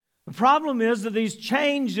The problem is that these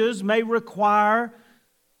changes may require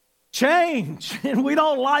change, and we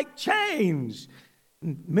don't like change.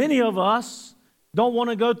 Many of us don't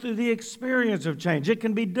want to go through the experience of change. It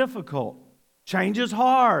can be difficult. Change is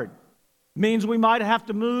hard. It means we might have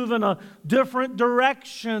to move in a different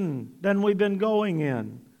direction than we've been going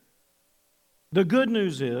in. The good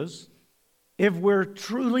news is, if we're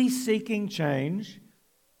truly seeking change,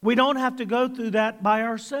 we don't have to go through that by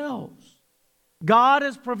ourselves. God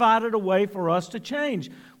has provided a way for us to change,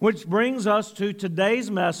 which brings us to today's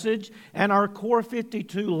message and our Core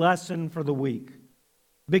 52 lesson for the week.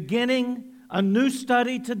 Beginning a new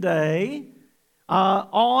study today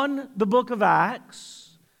on the book of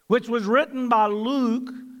Acts, which was written by Luke,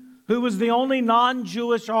 who was the only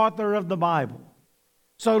non-Jewish author of the Bible.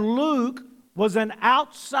 So Luke was an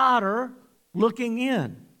outsider looking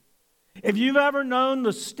in. If you've ever known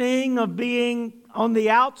the sting of being on the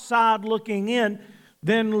outside looking in,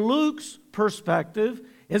 then Luke's perspective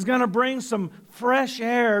is going to bring some fresh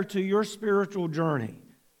air to your spiritual journey.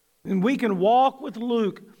 And we can walk with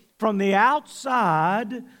Luke from the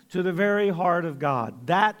outside to the very heart of God.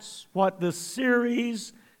 That's what this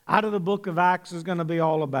series out of the book of Acts is going to be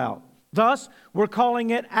all about. Thus, we're calling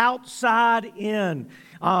it Outside In.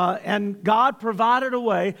 And God provided a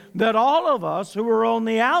way that all of us who are on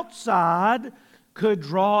the outside could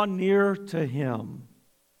draw near to Him.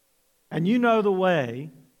 And you know the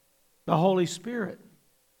way, the Holy Spirit.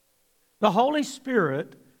 The Holy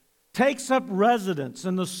Spirit takes up residence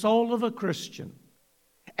in the soul of a Christian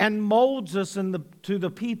and molds us to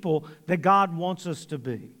the people that God wants us to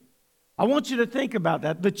be. I want you to think about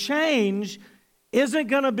that. The change isn't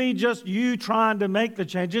going to be just you trying to make the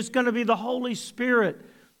change. It's going to be the Holy Spirit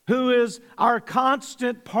who is our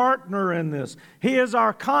constant partner in this. He is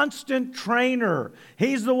our constant trainer.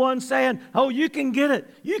 He's the one saying, oh, you can get it.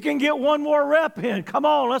 You can get one more rep in. Come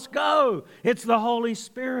on, let's go. It's the Holy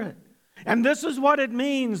Spirit. And this is what it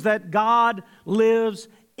means that God lives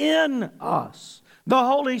in us. The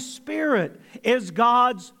Holy Spirit is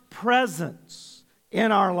God's presence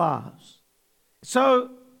in our lives.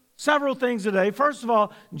 So, several things today. First of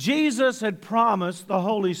all, Jesus had promised the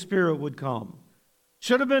Holy Spirit would come.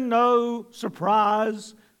 Should have been no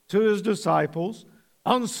surprise to His disciples.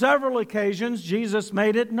 On several occasions, Jesus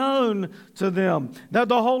made it known to them that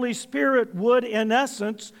the Holy Spirit would, in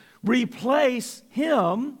essence, replace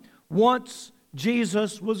Him once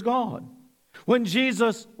Jesus was gone. When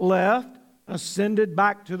Jesus left, ascended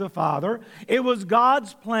back to the Father, it was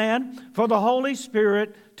God's plan for the Holy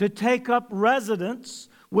Spirit to take up residence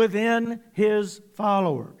within His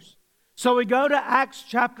followers. So we go to Acts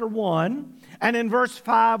chapter 1, and in verse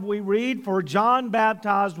 5 we read, "For John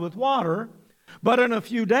baptized with water, but in a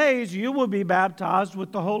few days you will be baptized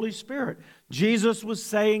with the Holy Spirit." Jesus was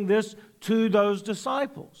saying this to those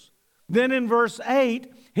disciples. Then in verse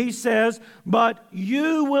 8 he says, "But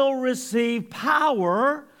you will receive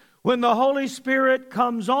power when the Holy Spirit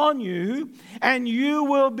comes on you, and you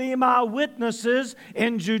will be my witnesses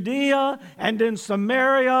in Judea and in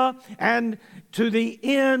Samaria and to the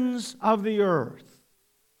ends of the earth."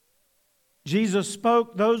 Jesus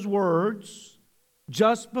spoke those words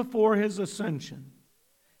just before His ascension.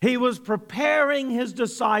 He was preparing His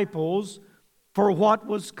disciples for what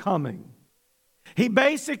was coming. He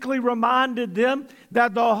basically reminded them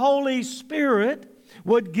that the Holy Spirit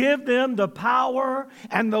would give them the power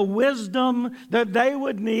and the wisdom that they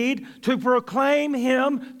would need to proclaim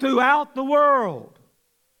Him throughout the world.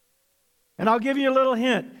 And I'll give you a little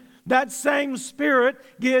hint. That same Spirit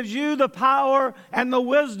gives you the power and the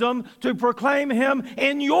wisdom to proclaim Him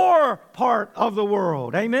in your part of the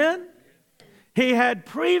world. Amen? He had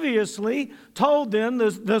previously told them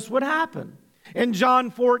this would happen. In John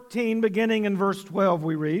 14, beginning in verse 12,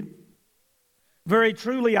 we read, "Very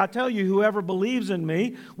truly, I tell you, whoever believes in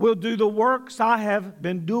me will do the works I have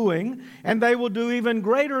been doing, and they will do even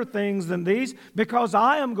greater things than these, because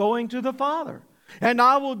I am going to the Father. And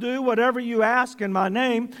I will do whatever you ask in my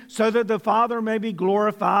name, so that the Father may be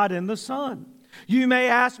glorified in the Son. You may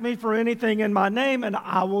ask me for anything in my name, and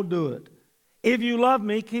I will do it. If you love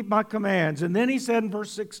me, keep my commands." And then he said in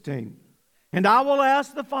verse 16, "And I will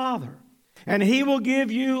ask the Father, and He will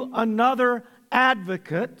give you another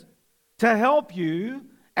advocate to help you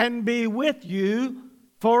and be with you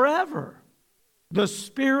forever, the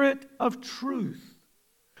Spirit of truth.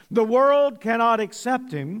 The world cannot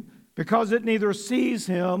accept Him because it neither sees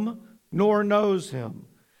Him nor knows Him.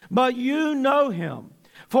 But you know Him,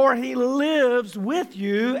 for He lives with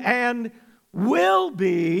you and will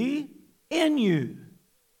be in you.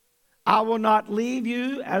 I will not leave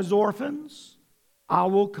you as orphans. I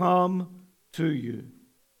will come to you."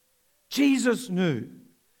 Jesus knew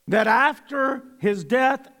that after his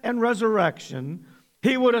death and resurrection,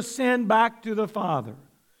 he would ascend back to the Father.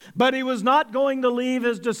 But he was not going to leave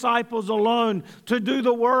his disciples alone to do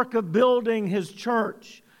the work of building his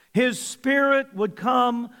church. His Spirit would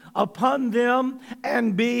come upon them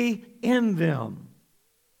and be in them.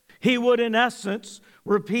 He would, in essence,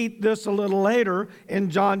 repeat this a little later in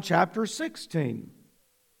John chapter 16,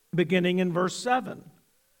 beginning in verse 7.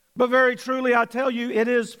 But very truly, I tell you, it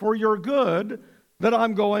is for your good that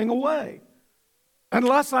I'm going away.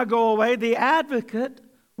 Unless I go away, the Advocate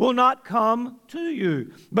will not come to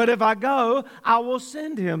you. But if I go, I will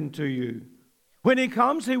send him to you. When he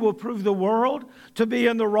comes, he will prove the world to be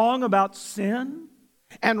in the wrong about sin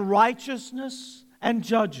and righteousness and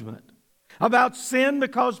judgment. About sin,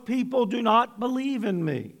 because people do not believe in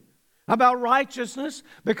me. About righteousness,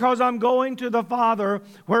 because I'm going to the Father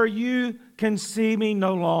where you can see me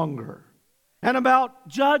no longer. And about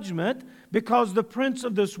judgment, because the prince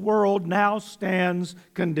of this world now stands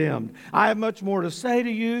condemned. I have much more to say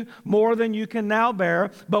to you, more than you can now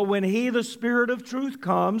bear. But when he, the Spirit of truth,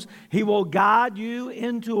 comes, he will guide you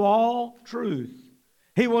into all truth.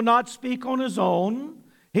 He will not speak on his own.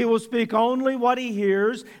 He will speak only what he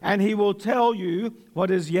hears, and he will tell you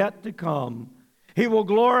what is yet to come. He will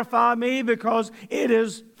glorify me, because it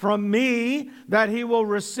is from me that he will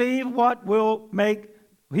receive what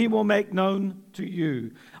he will make known to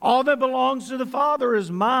you. All that belongs to the Father is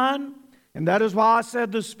mine, and that is why I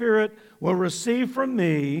said the Spirit will receive from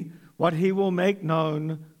me what he will make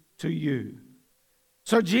known to you.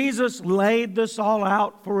 So Jesus laid this all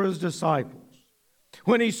out for his disciples.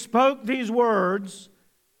 When he spoke these words,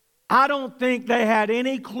 I don't think they had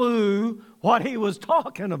any clue what he was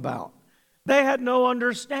talking about. They had no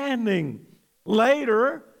understanding.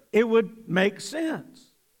 Later, it would make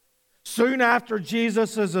sense. Soon after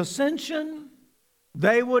Jesus' ascension,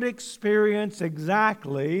 they would experience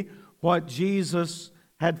exactly what Jesus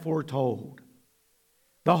had foretold.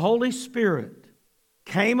 The Holy Spirit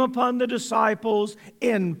came upon the disciples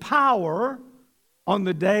in power on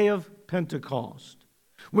the day of Pentecost.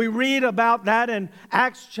 We read about that in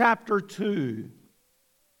Acts chapter 2.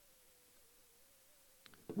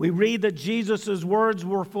 We read that Jesus' words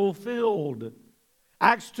were fulfilled.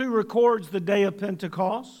 Acts 2 records the day of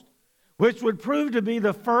Pentecost, which would prove to be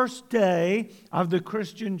the first day of the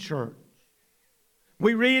Christian church.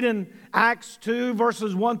 We read in Acts 2,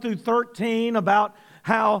 verses 1 through 13, about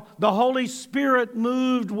how the Holy Spirit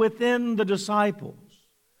moved within the disciples.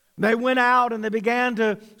 They went out and they began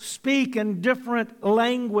to speak in different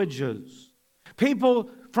languages. People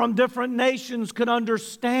from different nations could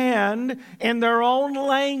understand in their own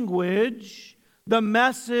language the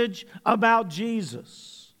message about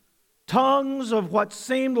Jesus. Tongues of what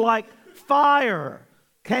seemed like fire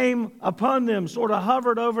came upon them, sort of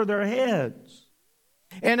hovered over their heads.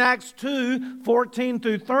 In Acts 2, 14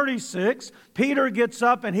 through 36, Peter gets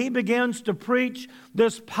up and he begins to preach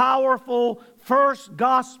this powerful first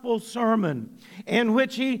gospel sermon in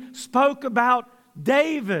which he spoke about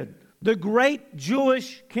David, the great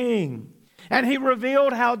Jewish king. And he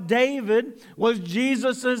revealed how David was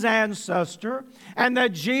Jesus' ancestor and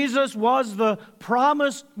that Jesus was the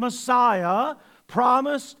promised Messiah,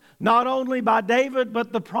 promised not only by David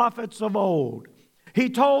but the prophets of old. He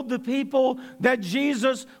told the people that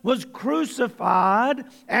Jesus was crucified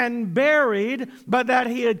and buried, but that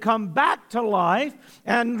he had come back to life,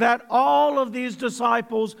 and that all of these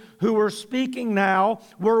disciples who were speaking now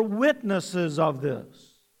were witnesses of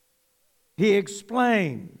this. He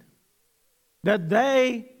explained that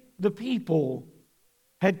they, the people,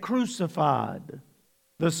 had crucified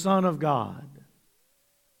the Son of God.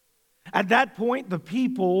 At that point, the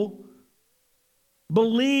people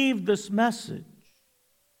believed this message.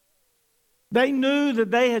 They knew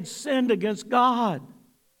that they had sinned against God.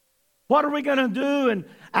 What are we going to do? In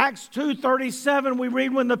Acts 2:37, we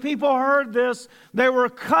read, when the people heard this, they were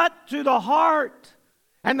cut to the heart.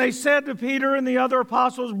 And they said to Peter and the other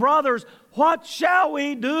apostles, brothers, what shall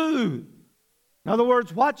we do? In other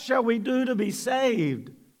words, what shall we do to be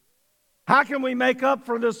saved? How can we make up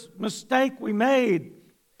for this mistake we made?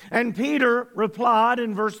 And Peter replied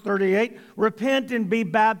in verse 38, repent and be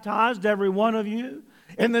baptized, every one of you,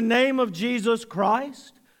 in the name of Jesus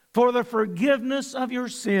Christ, for the forgiveness of your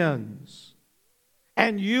sins,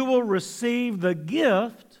 and you will receive the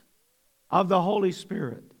gift of the Holy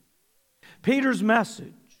Spirit. Peter's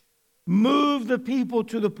message moved the people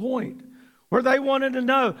to the point where they wanted to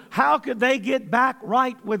know, how could they get back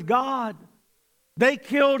right with God? They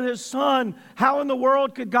killed his son. How in the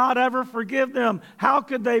world could God ever forgive them? How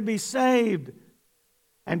could they be saved?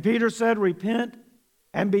 And Peter said, repent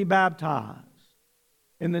and be baptized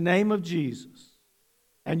in the name of Jesus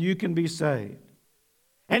and you can be saved.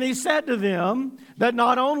 And he said to them that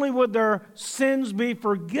not only would their sins be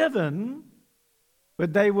forgiven,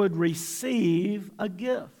 but they would receive a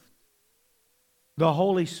gift, the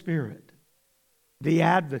Holy Spirit, the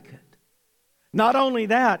Advocate. Not only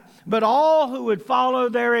that, but all who would follow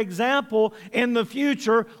their example in the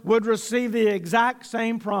future would receive the exact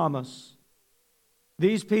same promise.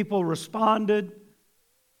 These people responded,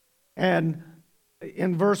 and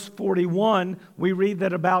in verse 41, we read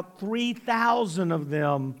that about 3,000 of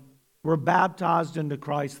them were baptized into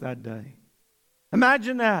Christ that day.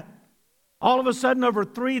 Imagine that. All of a sudden, over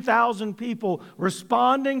 3,000 people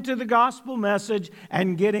responding to the gospel message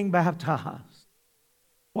and getting baptized.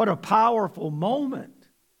 What a powerful moment.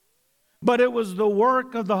 But it was the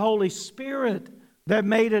work of the Holy Spirit that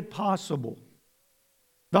made it possible.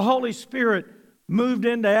 The Holy Spirit moved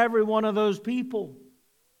into every one of those people,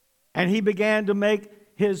 and He began to make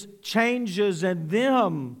His changes in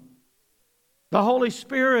them. The Holy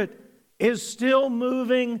Spirit is still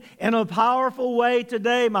moving in a powerful way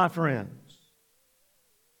today, my friends.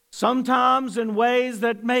 Sometimes in ways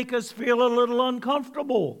that make us feel a little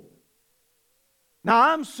uncomfortable.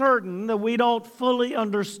 Now, I'm certain that we don't fully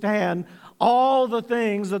understand all the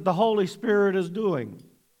things that the Holy Spirit is doing.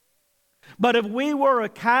 But if we were a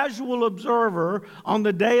casual observer on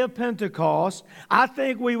the day of Pentecost, I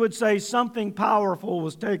think we would say something powerful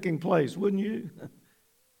was taking place, wouldn't you?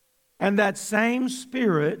 And that same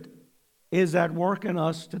Spirit is at work in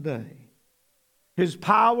us today. His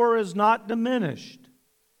power is not diminished.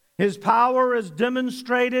 His power is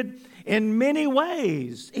demonstrated in many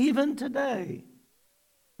ways, even today.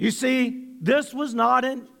 You see, this was not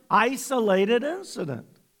an isolated incident.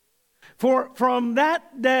 For from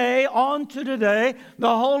that day on to today,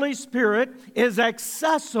 the Holy Spirit is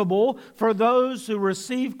accessible for those who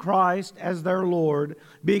receive Christ as their Lord,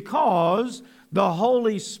 because the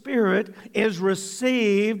Holy Spirit is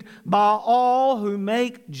received by all who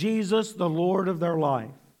make Jesus the Lord of their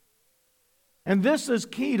life. And this is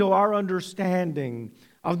key to our understanding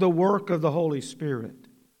of the work of the Holy Spirit.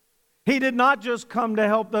 He did not just come to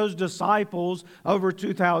help those disciples over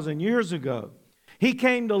 2,000 years ago. He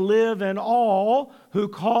came to live in all who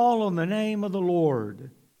call on the name of the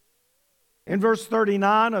Lord. In verse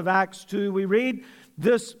 39 of Acts 2, we read,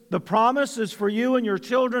 the promise is for you and your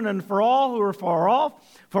children and for all who are far off,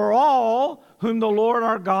 for all whom the Lord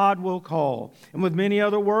our God will call. And with many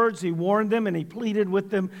other words, He warned them and He pleaded with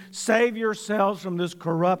them, save yourselves from this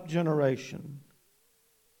corrupt generation.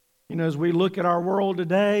 You know, as we look at our world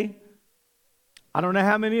today, I don't know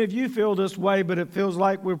how many of you feel this way, but it feels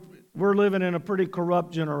like we're living in a pretty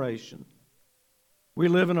corrupt generation. We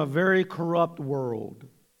live in a very corrupt world.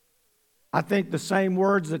 I think the same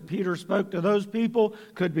words that Peter spoke to those people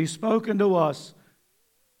could be spoken to us.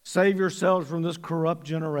 Save yourselves from this corrupt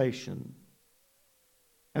generation.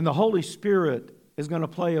 And the Holy Spirit is going to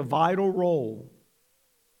play a vital role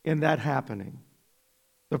in that happening.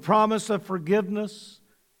 The promise of forgiveness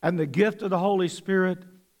and the gift of the Holy Spirit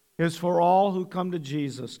is for all who come to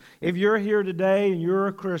Jesus. If you're here today and you're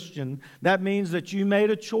a Christian, that means that you made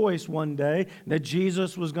a choice one day that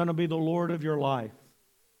Jesus was going to be the Lord of your life.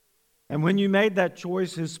 And when you made that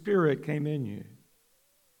choice, His Spirit came in you.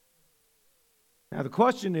 Now the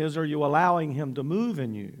question is, are you allowing Him to move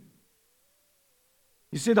in you?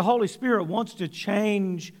 You see, the Holy Spirit wants to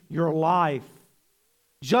change your life,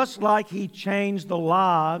 just like He changed the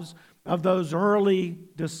lives of those early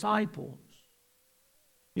disciples.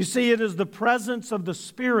 You see, it is the presence of the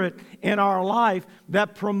Spirit in our life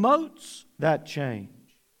that promotes that change.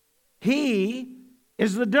 He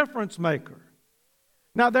is the difference maker.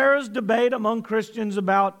 Now, there is debate among Christians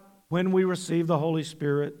about when we receive the Holy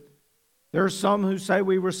Spirit. There are some who say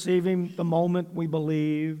we receive Him the moment we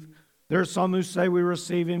believe. There are some who say we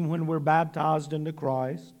receive Him when we're baptized into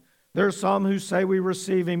Christ. There are some who say we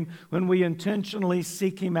receive Him when we intentionally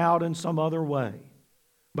seek Him out in some other way.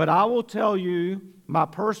 But I will tell you, my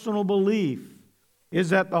personal belief is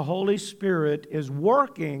that the Holy Spirit is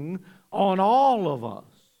working on all of us.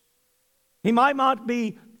 He might not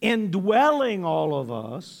be indwelling all of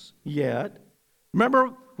us yet.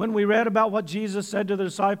 Remember when we read about what Jesus said to the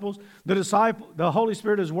disciples? The Holy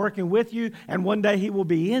Spirit is working with you, and one day He will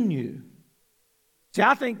be in you. See,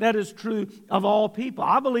 I think that is true of all people.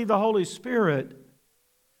 I believe the Holy Spirit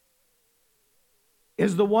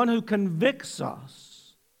is the one who convicts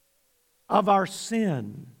us of our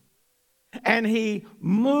sin. And He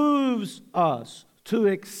moves us to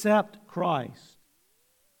accept Christ.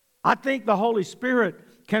 I think the Holy Spirit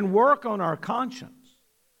can work on our conscience.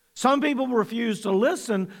 Some people refuse to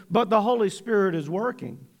listen, but the Holy Spirit is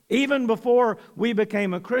working. Even before we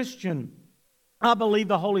became a Christian, I believe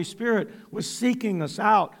the Holy Spirit was seeking us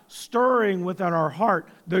out, stirring within our heart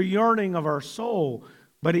the yearning of our soul,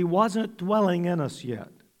 but He wasn't dwelling in us yet.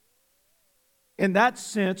 In that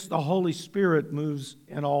sense, the Holy Spirit moves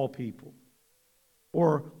in all people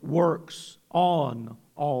or works on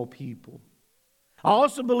all people. I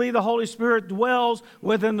also believe the Holy Spirit dwells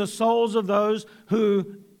within the souls of those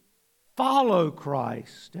who follow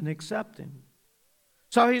Christ and accept Him.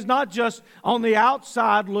 So He's not just on the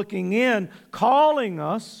outside looking in, calling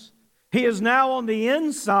us. He is now on the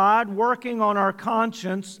inside working on our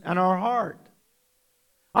conscience and our heart.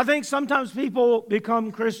 I think sometimes people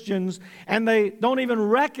become Christians and they don't even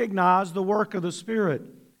recognize the work of the Spirit.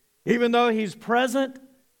 Even though He's present,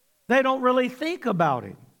 they don't really think about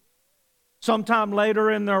Him. Sometime later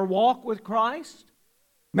in their walk with Christ,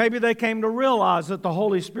 maybe they came to realize that the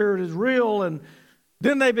Holy Spirit is real, and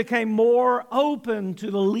then they became more open to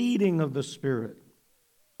the leading of the Spirit.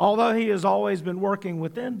 Although He has always been working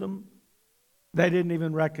within them, they didn't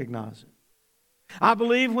even recognize it. I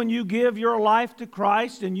believe when you give your life to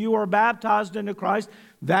Christ and you are baptized into Christ,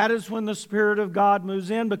 that is when the Spirit of God moves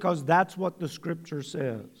in, because that's what the Scripture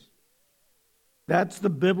says. That's the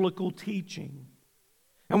biblical teaching.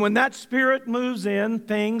 And when that Spirit moves in,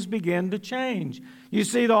 things begin to change. You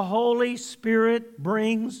see, the Holy Spirit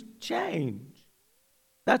brings change.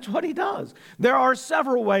 That's what He does. There are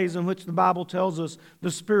several ways in which the Bible tells us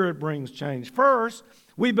the Spirit brings change. First,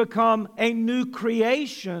 we become a new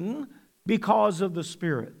creation because of the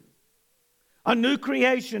Spirit. A new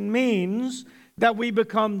creation means that we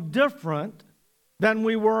become different than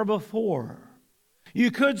we were before. You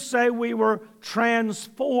could say we were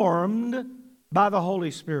transformed by the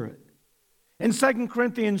Holy Spirit. In 2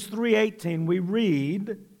 Corinthians 3:18 we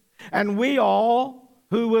read, "And we all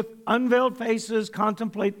who with unveiled faces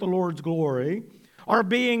contemplate the Lord's glory are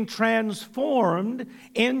being transformed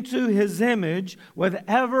into His image with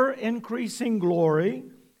ever-increasing glory,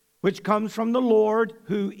 which comes from the Lord,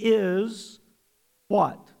 who is,"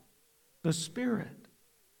 what? The Spirit.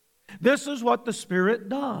 This is what the Spirit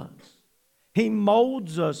does. He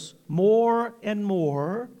molds us more and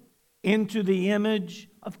more into the image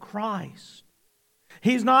of Christ.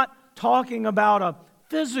 He's not talking about a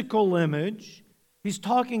physical image. He's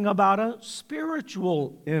talking about a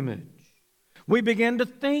spiritual image. We begin to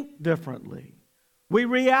think differently. We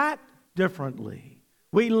react differently.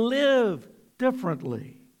 We live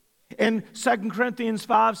differently. In 2 Corinthians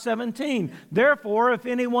 5:17, "Therefore, if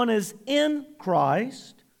anyone is in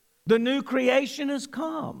Christ, the new creation has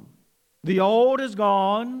come. The old is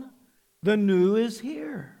gone, the new is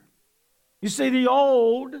here." You see, the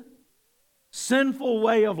old sinful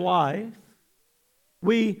way of life,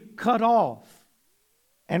 we cut off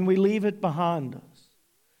and we leave it behind us.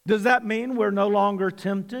 Does that mean we're no longer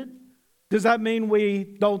tempted? Does that mean we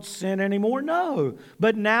don't sin anymore? No.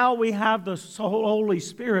 But now we have the Holy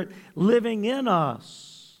Spirit living in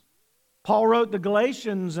us. Paul wrote the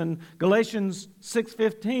Galatians in Galatians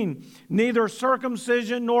 6:15, "Neither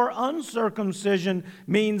circumcision nor uncircumcision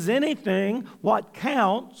means anything. What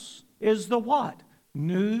counts is the what?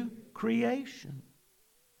 New creation."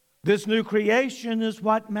 This new creation is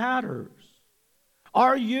what matters.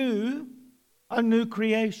 Are you a new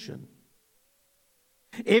creation?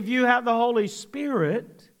 If you have the Holy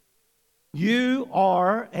Spirit, you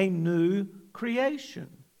are a new creation.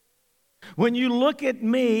 When you look at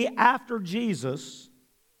me after Jesus,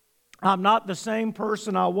 I'm not the same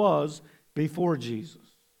person I was before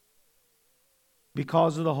Jesus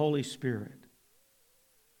because of the Holy Spirit.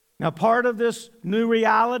 Now, part of this new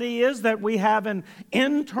reality is that we have an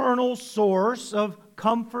internal source of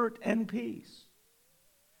comfort and peace.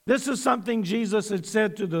 This is something Jesus had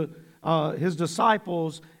said to His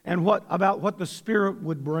disciples and about what the Spirit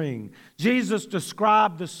would bring. Jesus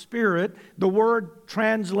described the Spirit. The word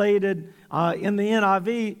translated in the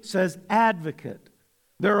NIV says advocate.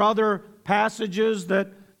 There are other passages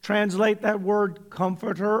that translate that word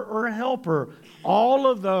comforter or helper. All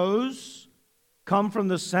of those come from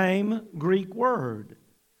the same Greek word.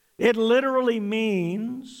 It literally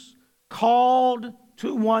means called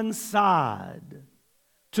to one's side,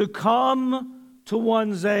 to come to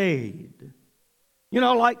one's aid. You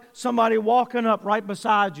know, like somebody walking up right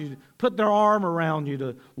beside you, put their arm around you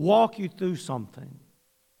to walk you through something.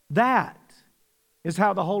 That is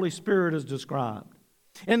how the Holy Spirit is described.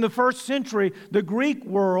 In the first century, the Greek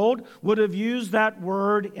world would have used that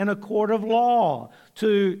word in a court of law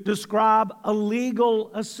to describe a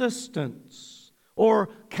legal assistance or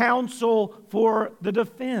counsel for the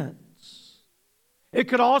defense. It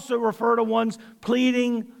could also refer to one's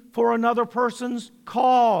pleading for another person's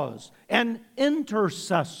cause, an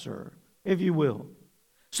intercessor, if you will.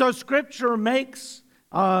 So Scripture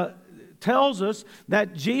tells us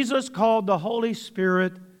that Jesus called the Holy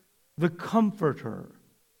Spirit the Comforter,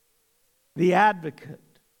 the Advocate,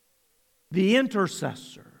 the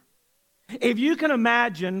Intercessor. If you can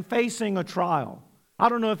imagine facing a trial, I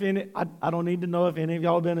don't need to know if any of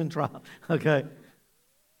y'all have been in trial, okay?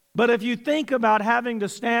 But if you think about having to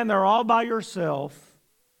stand there all by yourself,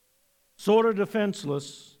 sort of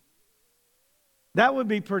defenseless, that would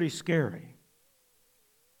be pretty scary.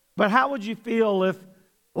 But how would you feel if,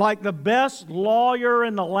 like, the best lawyer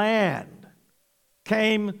in the land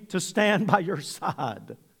came to stand by your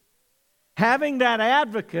side? Having that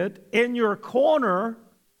advocate in your corner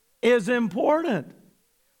is important.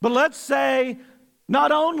 But let's say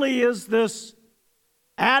not only is this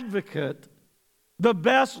advocate the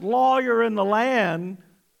best lawyer in the land,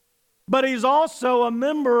 but he's also a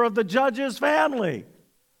member of the judge's family.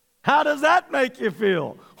 How does that make you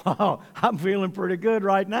feel? Well, I'm feeling pretty good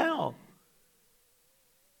right now.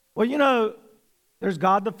 Well, you know, there's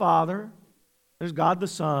God the Father, there's God the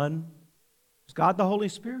Son, there's God the Holy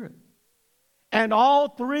Spirit. And all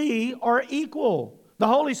three are equal. The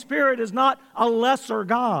Holy Spirit is not a lesser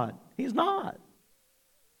God. He's not.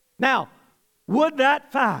 Now, would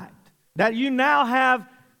that fact that you now have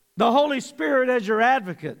the Holy Spirit as your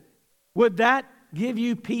advocate, would that give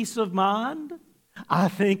you peace of mind? I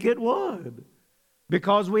think it would.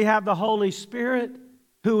 Because we have the Holy Spirit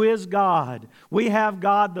who is God. We have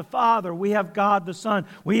God the Father. We have God the Son.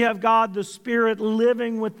 We have God the Spirit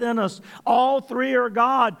living within us. All three are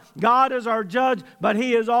God. God is our judge, but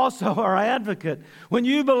He is also our advocate. When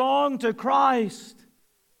you belong to Christ,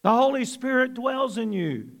 the Holy Spirit dwells in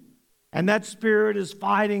you. And that Spirit is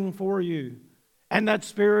fighting for you. And that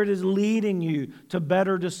Spirit is leading you to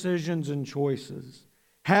better decisions and choices.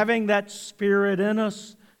 Having that Spirit in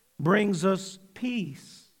us brings us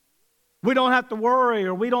peace. We don't have to worry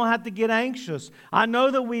or we don't have to get anxious. I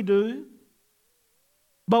know that we do.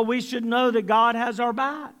 But we should know that God has our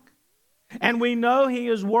back. And we know He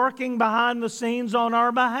is working behind the scenes on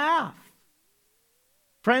our behalf.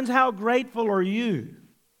 Friends, how grateful are you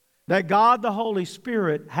that God the Holy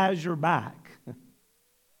Spirit has your back?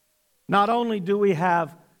 Not only do we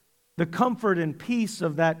have the comfort and peace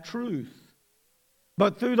of that truth,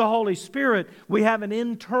 but through the Holy Spirit, we have an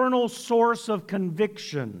internal source of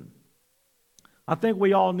conviction. I think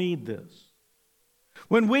we all need this.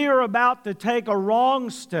 When we are about to take a wrong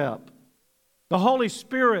step, the Holy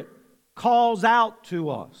Spirit calls out to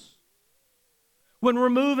us. When we're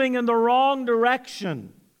moving in the wrong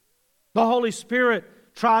direction, the Holy Spirit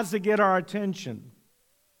tries to get our attention.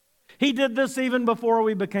 He did this even before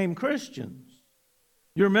we became Christians.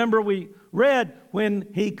 You remember we read, when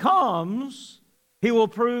He comes, He will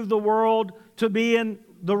prove the world to be in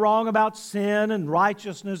the wrong about sin and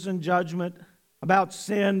righteousness and judgment. About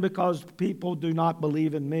sin because people do not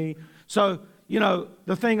believe in me. So,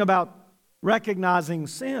 the thing about recognizing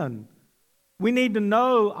sin, we need to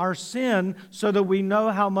know our sin so that we know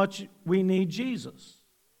how much we need Jesus.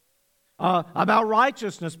 About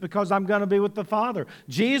righteousness, because I'm going to be with the Father.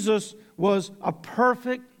 Jesus was a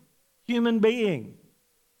perfect human being.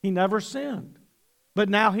 He never sinned. But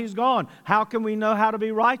now He's gone. How can we know how to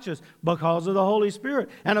be righteous? Because of the Holy Spirit.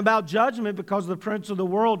 And about judgment, because the prince of the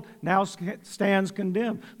world now stands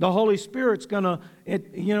condemned. The Holy Spirit's going to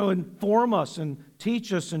inform us and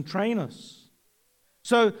teach us and train us.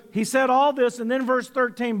 So He said all this, and then verse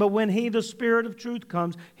 13, but when He, the Spirit of truth,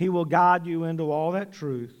 comes, He will guide you into all that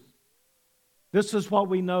truth. This is what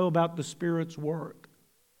we know about the Spirit's work.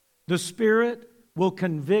 The Spirit will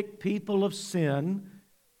convict people of sin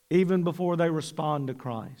even before they respond to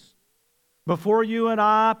Christ. Before you and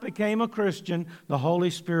I became a Christian, the Holy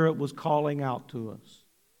Spirit was calling out to us.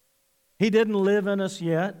 He didn't live in us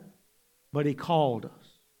yet, but He called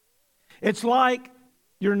us. It's like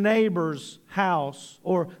your neighbor's house,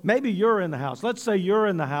 or maybe you're in the house. Let's say you're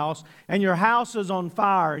in the house, and your house is on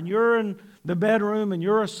fire, and you're in the bedroom, and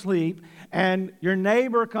you're asleep, and your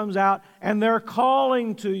neighbor comes out, and they're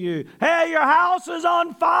calling to you, "Hey, your house is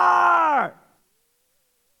on fire!"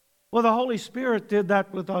 Well, the Holy Spirit did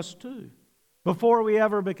that with us too. Before we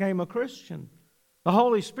ever became a Christian, the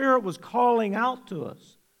Holy Spirit was calling out to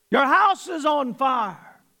us. Your house is on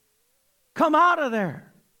fire. Come out of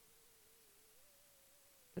there.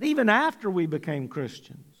 But even after we became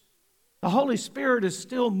Christians, the Holy Spirit is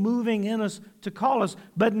still moving in us to call us.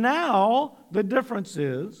 But now the difference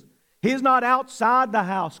is He's not outside the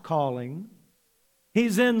house calling.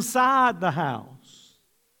 He's inside the house.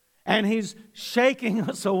 And He's shaking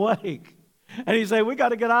us awake. And He's saying, we got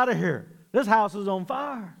to get out of here. This house is on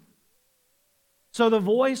fire. So the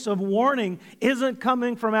voice of warning isn't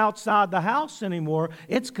coming from outside the house anymore.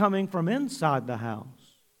 It's coming from inside the house.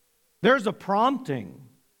 There's a prompting.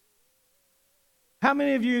 How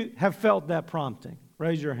many of you have felt that prompting?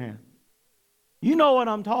 Raise your hand. You know what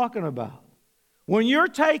I'm talking about. When you're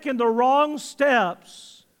taking the wrong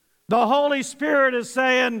steps, the Holy Spirit is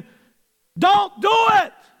saying, don't do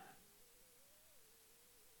it.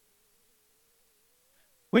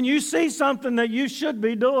 When you see something that you should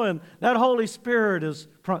be doing, that Holy Spirit is,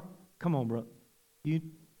 come on, bro. You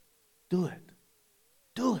do it.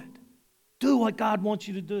 Do it. Do what God wants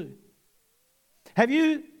you to do. Have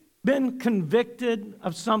you been convicted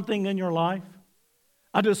of something in your life?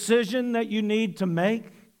 A decision that you need to make?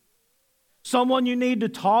 Someone you need to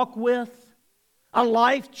talk with? A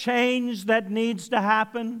life change that needs to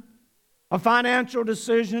happen? A financial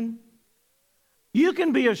decision? You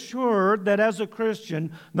can be assured that as a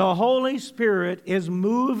Christian, the Holy Spirit is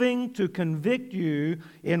moving to convict you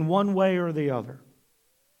in one way or the other.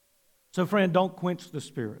 So, friend, don't quench the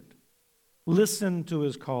Spirit. Listen to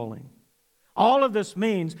His calling. All of this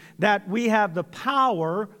means that we have the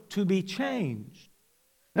power to be changed.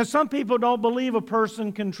 Now, some people don't believe a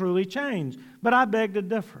person can truly change, but I beg to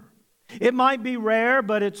differ. It might be rare,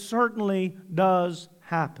 but it certainly does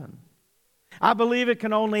happen. I believe it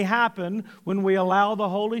can only happen when we allow the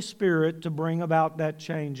Holy Spirit to bring about that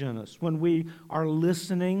change in us, when we are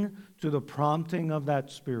listening to the prompting of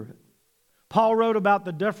that Spirit. Paul wrote about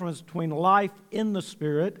the difference between life in the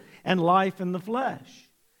Spirit and life in the flesh.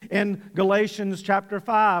 In Galatians chapter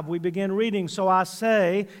 5, we begin reading, "So I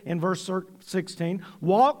say," in verse 16,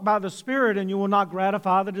 "walk by the Spirit, and you will not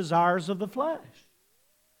gratify the desires of the flesh.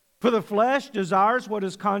 For the flesh desires what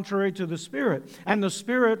is contrary to the Spirit, and the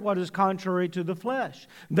Spirit what is contrary to the flesh.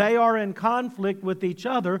 They are in conflict with each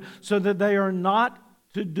other, so that you are not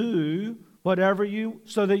to do whatever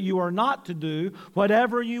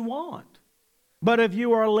you want. But if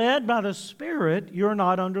you are led by the Spirit, you're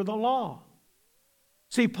not under the law."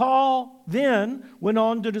 See, Paul then went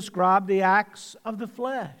on to describe the acts of the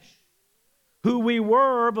flesh, who we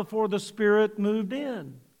were before the Spirit moved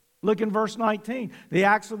in. Look in verse 19. The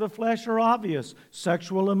acts of the flesh are obvious: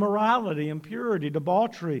 sexual immorality, impurity,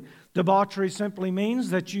 debauchery. Debauchery simply means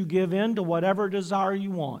that you give in to whatever desire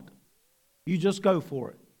you want. You just go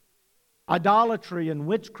for it. Idolatry and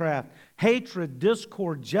witchcraft, hatred,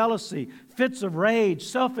 discord, jealousy, fits of rage,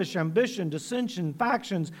 selfish ambition, dissension,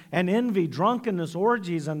 factions, and envy, drunkenness,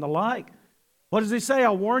 orgies, and the like. What does he say?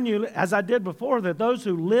 "I warn you, as I did before, that those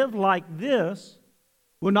who live like this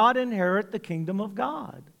will not inherit the kingdom of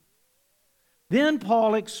God." Then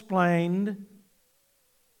Paul explained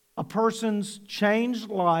a person's changed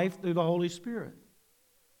life through the Holy Spirit.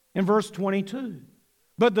 In verse 22,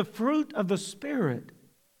 "But the fruit of the Spirit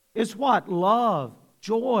is what? Love,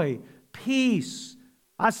 joy, peace."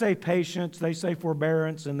 I say patience, they say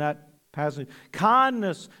forbearance in that passage.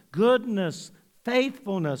 "Kindness, goodness,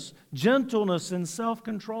 faithfulness, gentleness, and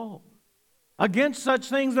self-control. Against such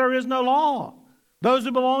things there is no law. Those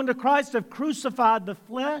who belong to Christ have crucified the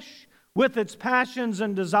flesh with its passions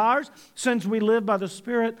and desires. Since we live by the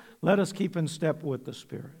Spirit, let us keep in step with the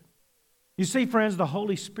Spirit." You see, friends, the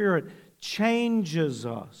Holy Spirit changes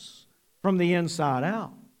us from the inside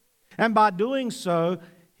out. And by doing so,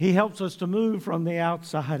 He helps us to move from the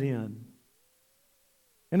outside in.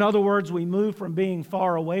 In other words, we move from being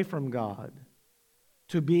far away from God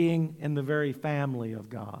to being in the very family of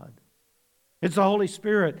God. It's the Holy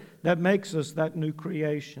Spirit that makes us that new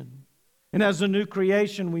creation. And as a new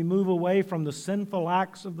creation, we move away from the sinful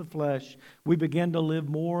acts of the flesh. We begin to live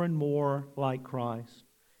more and more like Christ.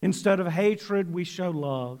 Instead of hatred, we show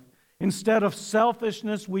love. Instead of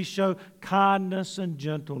selfishness, we show kindness and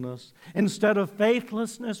gentleness. Instead of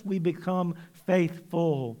faithlessness, we become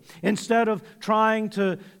faithful. Instead of trying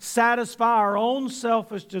to satisfy our own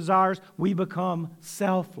selfish desires, we become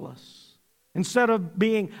selfless. Instead of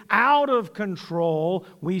being out of control,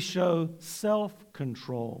 we show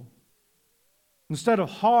self-control. Instead of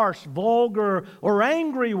harsh, vulgar, or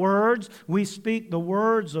angry words, we speak the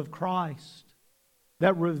words of Christ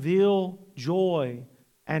that reveal joy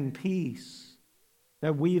and peace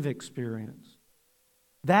that we've experienced.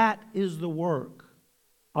 That is the work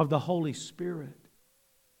of the Holy Spirit.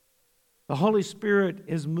 The Holy Spirit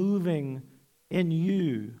is moving in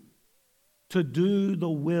you to do the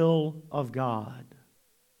will of God.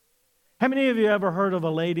 How many of you ever heard of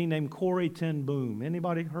a lady named Corrie ten Boom?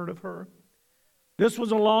 Anybody heard of her? This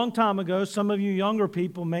was a long time ago. Some of you younger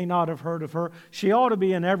people may not have heard of her. She ought to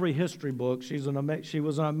be in every history book. She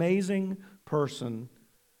was an amazing person.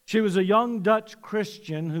 She was a young Dutch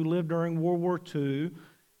Christian who lived during World War II,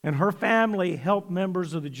 And her family helped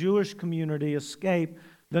members of the Jewish community escape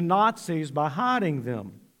the Nazis by hiding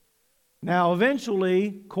them. Now,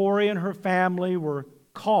 eventually, Corrie and her family were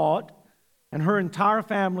caught, and her entire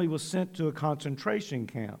family was sent to a concentration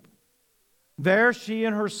camp. There, she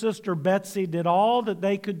and her sister Betsy did all that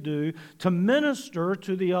they could do to minister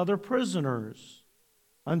to the other prisoners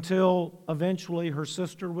until eventually her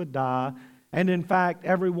sister would die. And in fact,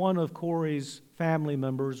 every one of Corrie's family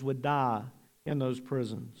members would die in those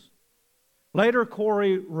prisons. Later,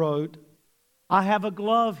 Corrie wrote, "I have a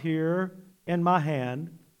glove here in my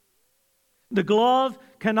hand. The glove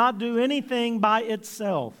cannot do anything by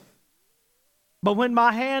itself. But when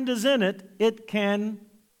my hand is in it, it can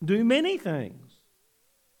do many things.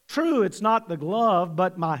 True, it's not the glove,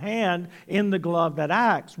 but my hand in the glove that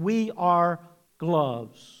acts. We are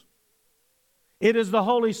gloves. It is the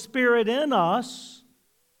Holy Spirit in us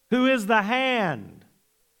who is the hand,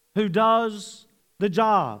 who does the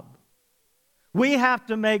job. We have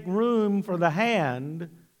to make room for the hand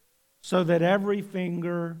so that every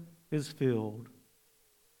finger is filled."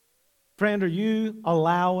 Friend, are you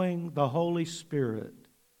allowing the Holy Spirit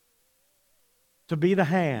to be the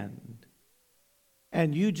hand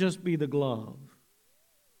and you just be the glove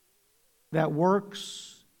that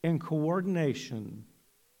works in coordination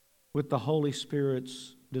with the Holy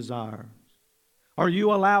Spirit's desires? Are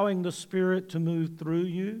you allowing the Spirit to move through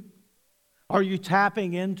you? Are you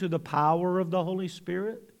tapping into the power of the Holy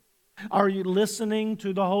Spirit? Are you listening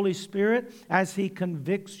to the Holy Spirit as He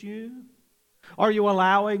convicts you? Are you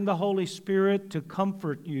allowing the Holy Spirit to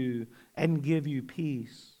comfort you and give you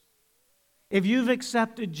peace? If you've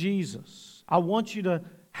accepted Jesus, I want you to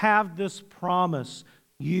have this promise.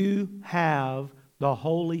 You have the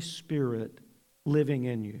Holy Spirit living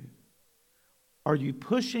in you. Are you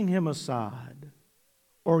pushing Him aside,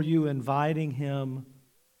 or are you inviting Him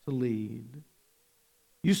to lead?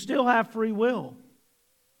 You still have free will,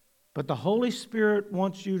 but the Holy Spirit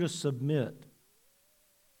wants you to submit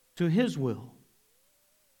to His will.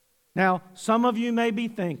 Now, some of you may be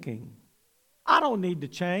thinking, I don't need to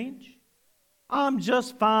change. I'm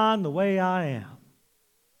just fine the way I am.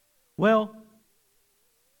 Well,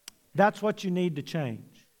 that's what you need to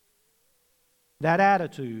change. That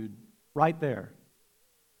attitude right there.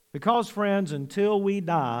 Because, friends, until we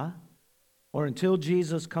die or until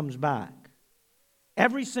Jesus comes back,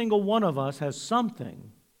 every single one of us has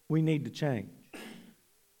something we need to change.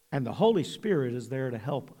 And the Holy Spirit is there to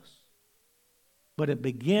help us. But it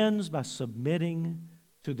begins by submitting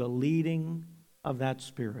to the leading of that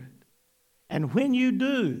Spirit. And when you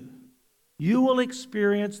do, you will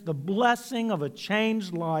experience the blessing of a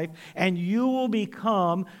changed life, and you will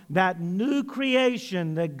become that new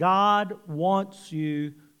creation that God wants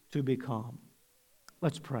you to become.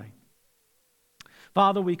 Let's pray.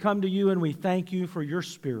 Father, we come to you and we thank you for your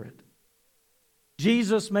Spirit.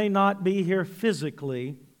 Jesus may not be here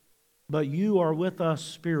physically, but you are with us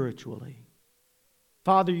spiritually.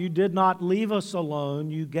 Father, you did not leave us alone.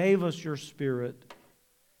 You gave us your Spirit.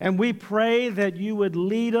 And we pray that you would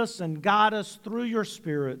lead us and guide us through your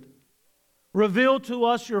Spirit. Reveal to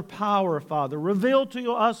us your power, Father. Reveal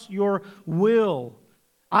to us your will.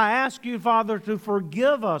 I ask you, Father, to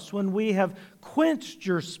forgive us when we have quenched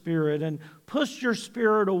your Spirit and pushed your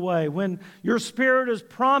Spirit away, when your Spirit has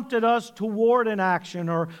prompted us toward an action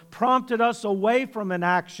or prompted us away from an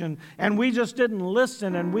action and we just didn't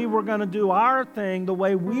listen and we were going to do our thing the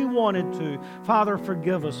way we wanted to. Father,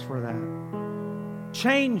 forgive us for that.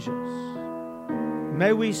 Change us.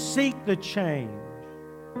 May we seek the change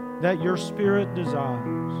that your Spirit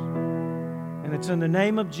desires. And it's in the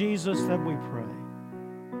name of Jesus that we pray.